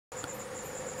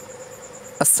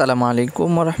আসসালামু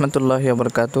আলাইকুম রহমতুল্লাহি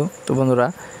ওবরকাতু। তো বন্ধুরা,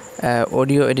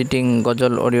 অডিও এডিটিং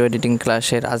গজল অডিও এডিটিং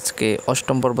ক্লাসের আজকে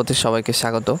অষ্টম পর্বতে সবাইকে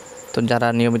স্বাগত। তো যারা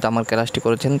নিয়মিত আমার ক্লাসটি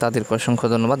করেছেন তাদেরকে অসংখ্য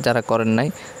ধন্যবাদ। যারা করেন নাই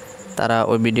তারা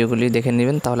ওই ভিডিওগুলি দেখে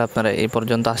নেবেন, তাহলে আপনারা এই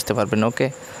পর্যন্ত আসতে পারবেন। ওকে,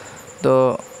 তো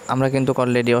আমরা কিন্তু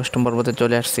অলরেডি অষ্টম পর্বতে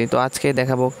চলে আসছি। তো আজকে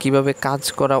দেখাবো কিভাবে কাজ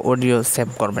করা অডিও সেভ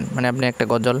করবেন। মানে আপনি একটা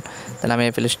গজল, তাহলে আমি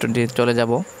প্লে স্টোরে চলে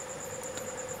যাব।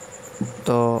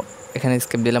 তো এখানে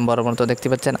স্কিপ দিলাম বরাবর। তো দেখতে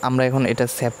পাচ্ছেন আমরা এখন এটা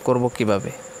সেভ করব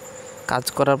কিভাবে। কাজ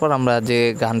করার পর আমরা যে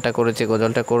গানটা করেছি,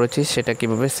 গজলটা করেছি, সেটা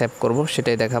কিভাবে সেভ করব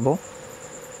সেটাই দেখাবো।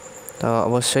 তো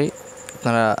অবশ্যই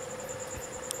আপনারা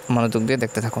মনোযোগ দিয়ে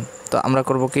দেখতে থাকুন। তো আমরা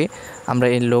করব কি, আমরা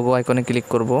এই লোগো আইকনে ক্লিক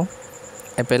করব,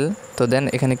 অ্যাপেল। তো দেন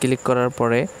এখানে ক্লিক করার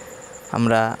পরে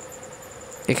আমরা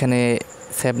এখানে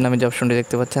সেভ নামে যে অপশনটি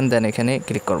দেখতে পাচ্ছেন, দেন এখানে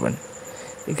ক্লিক করবেন।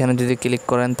 এখানে যদি ক্লিক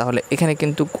করেন তাহলে এখানে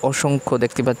কিন্তু অসংখ্য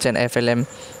দেখতে পাচ্ছেন FLM,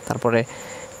 তারপরে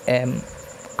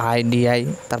MIDI,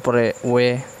 তারপরে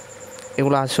ওয়ে।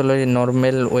 এগুলো আসলে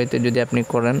নর্মাল ওয়েতে যদি আপনি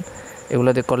করেন,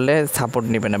 এগুলোতে করলে সাপোর্ট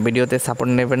নেবে না, ভিডিওতে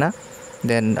সাপোর্ট নেবে না,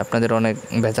 দেন আপনাদের অনেক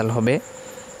ভেজাল হবে।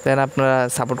 দেন আপনারা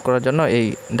সাপোর্ট করার জন্য এই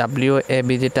WAB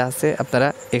যেটা আছে আপনারা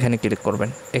এখানে ক্লিক করবেন।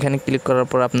 এখানে ক্লিক করার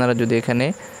পর আপনারা যদি এখানে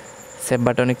সেভ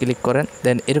বাটনে ক্লিক করেন,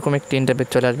 দেন এরকম একটি ইন্টারফেস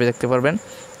চলে আসবে, দেখতে পারবেন।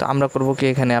 তো আমরা করব কি,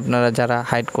 এখানে আপনারা যারা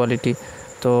হাই কোয়ালিটি,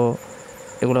 তো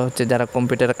এগুলো হচ্ছে যারা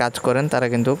কম্পিউটারে কাজ করেন তারা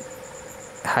কিন্তু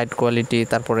হাই কোয়ালিটি,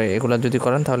 তারপরে এগুলো যদি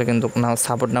করেন তাহলে কিন্তু নাও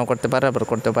সাপোর্ট নাও করতে পারে, আবার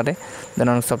করতে পারে। দেন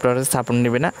অনেক সফটওয়্যার সাপোর্ট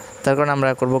নেবে না। তার কারণে আমরা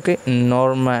করব কি,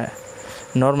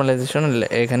 নর্মালাইজেশন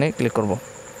এখানে ক্লিক করব।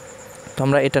 তো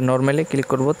আমরা এটা নর্মালি ক্লিক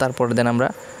করব, তারপর দেন আমরা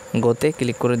গোতে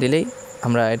ক্লিক করে দিলেই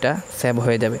আমরা এটা সেভ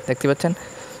হয়ে যাবে, দেখতে পাচ্ছেন।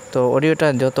 তো অডিওটা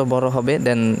যত বড় হবে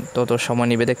দেন তত সময়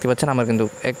নেবে, দেখতে পাচ্ছেন। আমার কিন্তু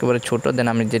একেবারে ছোট, দেন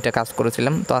আমি যেটা কাজ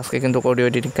করেছিলাম। তো আজকে কিন্তু অডিও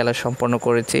এডিটিং ক্লাস সম্পন্ন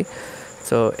করেছি।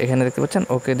 তো এখানে দেখতে পাচ্ছেন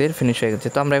ওকে দিয়ে ফিনিশ হয়ে গেছে।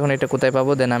 তো আমরা এখন এটা কোথায়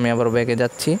পাবো, দেন আমি আবার ব্যাগে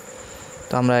যাচ্ছি।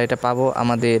 তো আমরা এটা পাবো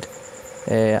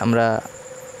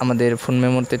আমাদের ফোন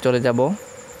মেমোরিতে চলে যাব।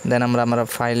 দেন আমরা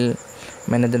ফাইল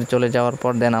ম্যানেজারে চলে যাওয়ার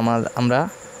পর দেন আমরা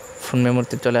ফোন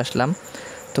মেমোরিতে চলে আসলাম।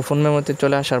 তো ফোন মেমোরিতে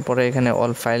চলে আসার পরে এখানে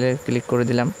অল ফাইলে ক্লিক করে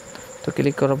দিলাম। তো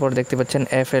ক্লিক করার পর দেখতে পাচ্ছেন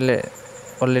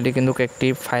অলরেডি কিন্তু একটি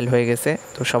ফাইল হয়ে গেছে।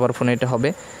 তো সবার ফোনে এটা হবে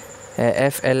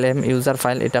FLM ইউজার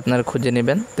ফাইল, এটা আপনারা খুঁজে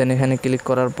নেবেন। দেন এখানে ক্লিক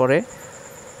করার পরে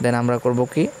দেন আমরা করব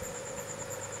কি,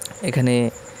 এখানে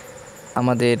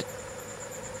আমাদের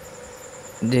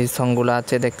যে সংগুলো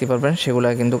আছে দেখতে পারবেন, সেগুলো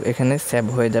কিন্তু এখানে সেভ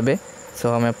হয়ে যাবে। সো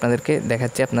আমি আপনাদেরকে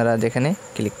দেখাচ্ছি, আপনারা যেখানে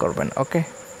ক্লিক করবেন। ওকে,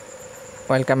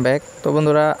 ওয়েলকাম ব্যাক। তো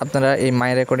বন্ধুরা, আপনারা এই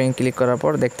মাই রেকর্ডিং ক্লিক করার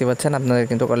পর দেখতে পাচ্ছেন আপনাদের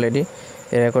কিন্তু অলরেডি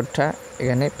এই রেকর্ডটা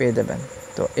এখানে পেয়ে যাবেন।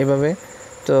 তো এভাবে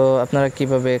তো আপনারা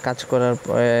কিভাবে কাজ করার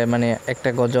মানে একটা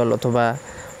গজল অথবা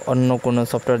অন্য কোনো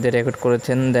সফটওয়্যার দিয়ে রেকর্ড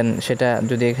করেছেন, দেন সেটা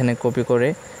যদি এখানে কপি করে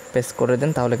পেস্ট করে দেন,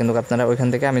 তাহলে কিন্তু আপনারা ওইখান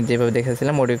থেকে, আমি যেভাবে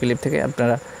দেখেছিলাম অডিও ক্লিপ থেকে,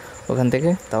 আপনারা ওখান থেকে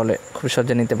তাহলে খুব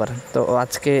সহজে নিতে পারেন। তো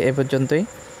আজকে এ পর্যন্তই।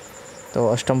 তো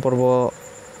অষ্টম পর্ব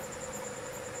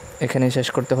এখানে শেষ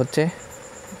করতে হচ্ছে।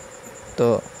 তো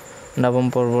নবম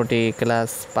পর্বটি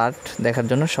ক্লাস পার্ট দেখার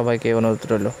জন্য সবাইকে অনুরোধ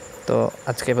রইল। তো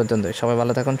আজকে পর্যন্তই। সবাই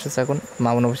ভালো থাকুন, সুস্থ থাকুন,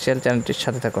 মামুন অফিসিয়াল চ্যানেলটির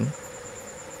সাথে থাকুন।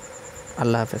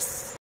 আল্লাহ হাফেজ।